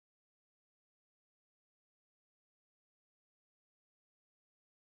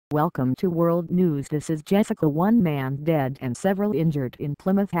Welcome to World News. This is Jessica. One man dead and several injured in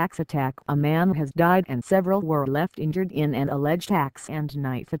Plymouth axe attack. A man has died and several were left injured in an alleged axe and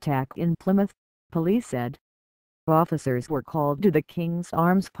knife attack in Plymouth, police said. Officers were called to the King's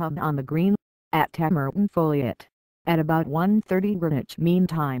Arms pub on the Green, at Tamerton Foliot, at about 1:30 Greenwich Mean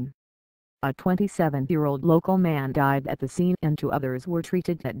Time. A 27-year-old local man died at the scene and two others were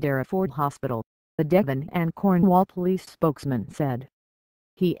treated at Derriford Hospital, the Devon and Cornwall Police spokesman said.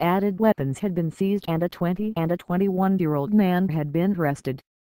 He added weapons had been seized and a 20 and a 21-year-old man had been arrested.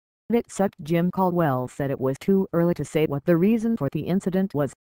 Det Supt Jim Colwell said it was too early to say what the reason for the incident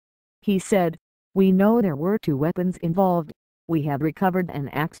was. He said, "We know there were two weapons involved. We have recovered an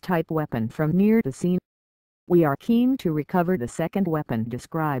axe-type weapon from near the scene. We are keen to recover the second weapon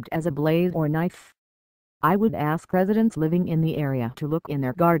described as a blade or knife. I would ask residents living in the area to look in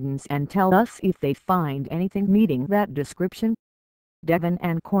their gardens and tell us if they find anything meeting that description." Devon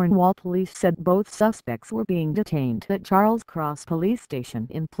and Cornwall Police said both suspects were being detained at Charles Cross Police Station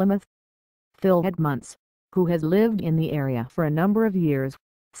in Plymouth. Phil Edmonds, who has lived in the area for a number of years,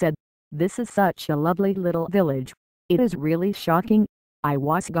 said, "This is such a lovely little village. It is really shocking. I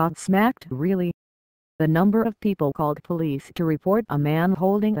was gobsmacked really." The number of people called police to report a man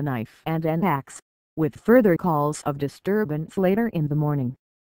holding a knife and an axe, with further calls of disturbance later in the morning.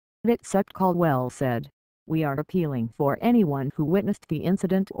 Det Supt Colwell said, "We are appealing for anyone who witnessed the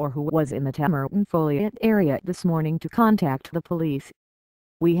incident or who was in the Tamerton Foliot area this morning to contact the police.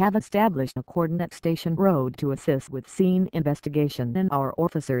 We have established a cordon at Station Road to assist with scene investigation and our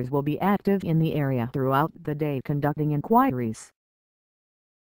officers will be active in the area throughout the day conducting inquiries."